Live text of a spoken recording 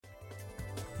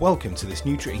Welcome to this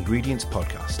NutraIngredients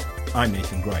podcast. I'm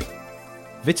Nathan Gray.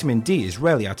 Vitamin D is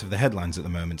rarely out of the headlines at the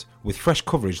moment, with fresh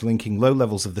coverage linking low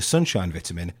levels of the sunshine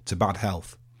vitamin to bad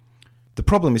health. The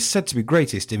problem is said to be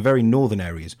greatest in very northern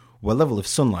areas where level of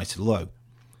sunlight is low.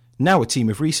 Now a team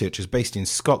of researchers based in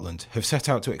Scotland have set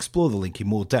out to explore the link in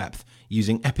more depth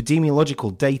using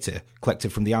epidemiological data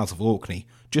collected from the Isles of Orkney,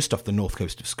 just off the north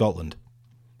coast of Scotland.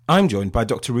 I'm joined by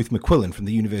Dr. Ruth McQuillan from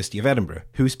the University of Edinburgh,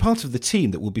 who is part of the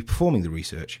team that will be performing the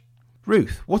research.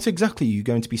 Ruth, what exactly are you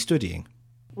going to be studying?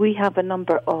 We have a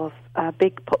number of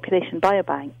big population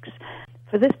biobanks.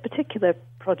 For this particular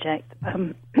project,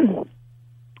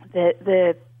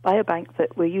 the biobank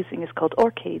that we're using is called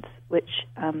ORCADES, which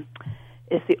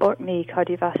is the Orkney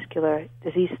Cardiovascular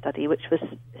Disease Study, which was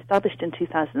established in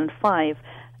 2005.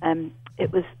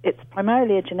 It's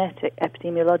primarily a genetic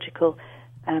epidemiological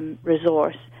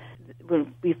resource.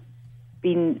 We've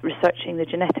been researching the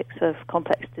genetics of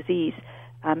complex disease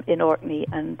in Orkney,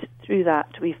 and through that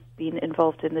we've been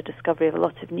involved in the discovery of a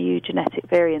lot of new genetic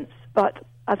variants. But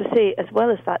as I say, as well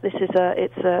as that, this is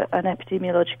an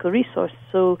epidemiological resource.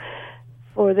 So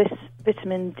for this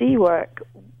vitamin D work,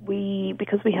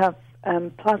 because we have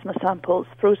plasma samples,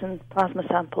 frozen plasma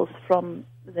samples from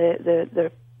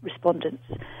the respondents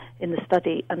in the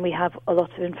study, and we have a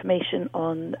lot of information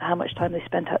on how much time they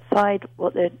spent outside,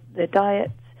 what their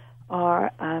diets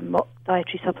are, what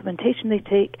dietary supplementation they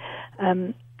take.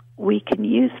 We can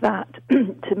use that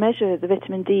to measure the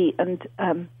vitamin D and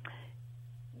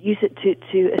use it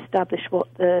to establish what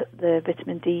the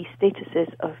vitamin D status is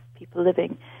of people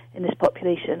living in this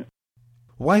population.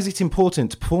 Why is it important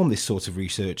to perform this sort of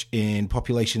research in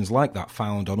populations like that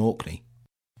found on Orkney?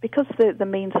 Because the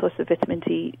main source of vitamin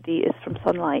D is from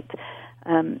sunlight,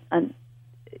 and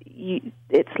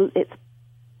it's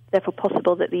therefore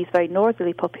possible that these very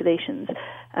northerly populations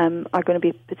are going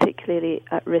to be particularly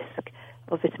at risk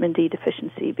of vitamin D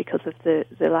deficiency because of the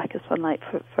lack of sunlight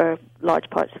for large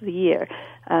parts of the year.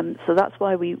 So that's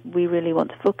why we really want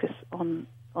to focus on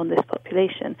this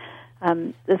population.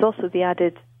 There's also the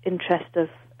added interest of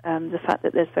the fact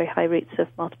that there's very high rates of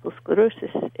multiple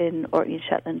sclerosis in Orkney and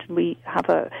Shetland, and we have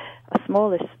a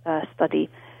smaller study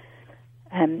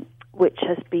which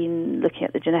has been looking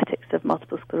at the genetics of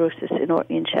multiple sclerosis in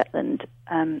Orkney and Shetland,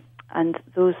 and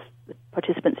those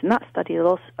participants in that study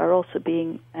are also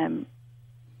being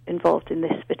involved in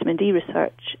this vitamin D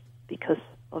research because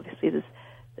obviously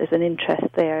there's an interest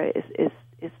there.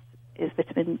 Is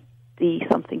vitamin D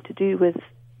something to do with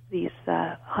these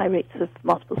high rates of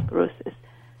multiple sclerosis?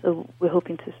 So we're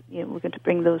hoping we're going to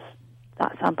bring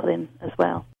that sample in as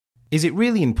well. Is it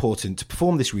really important to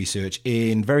perform this research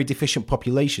in very deficient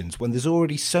populations when there's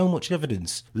already so much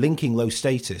evidence linking low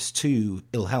status to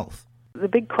ill health? The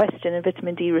big question in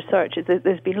vitamin D research is that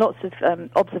there's been lots of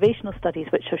observational studies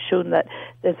which have shown that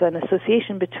there's an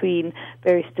association between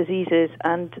various diseases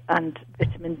and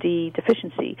vitamin D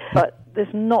deficiency, but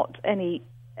there's not any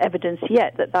evidence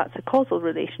yet that that's a causal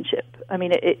relationship. I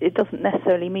mean, it doesn't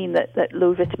necessarily mean that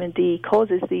low vitamin D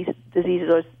causes these diseases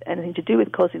or has anything to do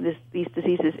with causing these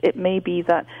diseases. It may be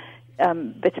that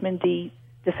vitamin D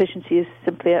deficiency is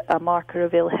simply a marker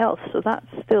of ill health. So that's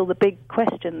still the big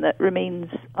question that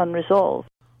remains unresolved.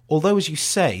 Although, as you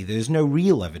say, there's no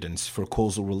real evidence for a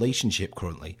causal relationship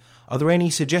currently, are there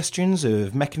any suggestions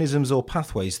of mechanisms or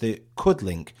pathways that could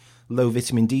link low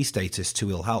vitamin D status to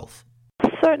ill health?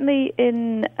 Certainly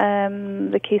in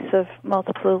the case of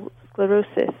multiple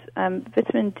sclerosis,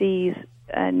 vitamin D is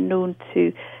known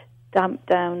to damp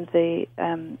down the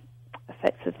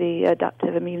effects of the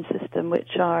adaptive immune system,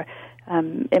 which are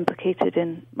implicated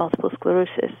in multiple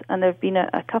sclerosis. And there have been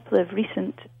a couple of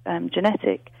recent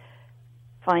genetic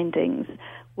findings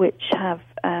which have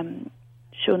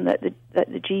shown that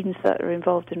the genes that are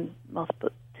involved in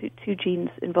two genes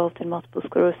involved in multiple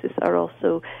sclerosis are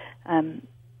also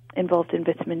involved in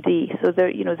vitamin D. So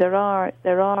there are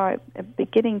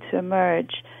beginning to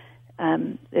emerge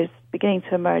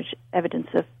evidence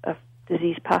of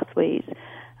disease pathways,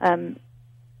 and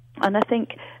I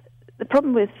think the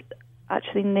problem with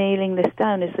actually nailing this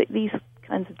down is that these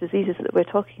kinds of diseases that we're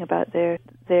talking about, they're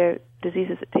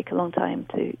diseases that take a long time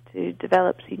to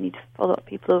develop. So you need to follow up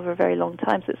people over a very long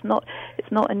time. So it's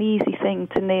not an easy thing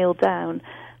to nail down.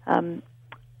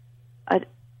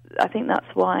 I think that's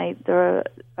why there are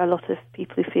a lot of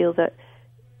people who feel that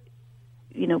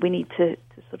we need to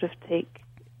sort of take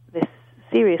this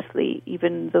seriously,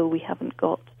 even though we haven't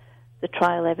got the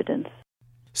trial evidence.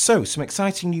 So, some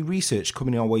exciting new research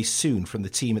coming our way soon from the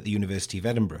team at the University of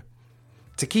Edinburgh.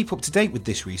 To keep up to date with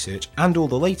this research and all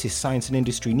the latest science and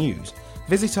industry news,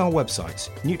 visit our websites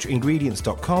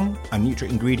nutraingredients.com and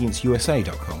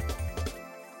nutraingredientsusa.com.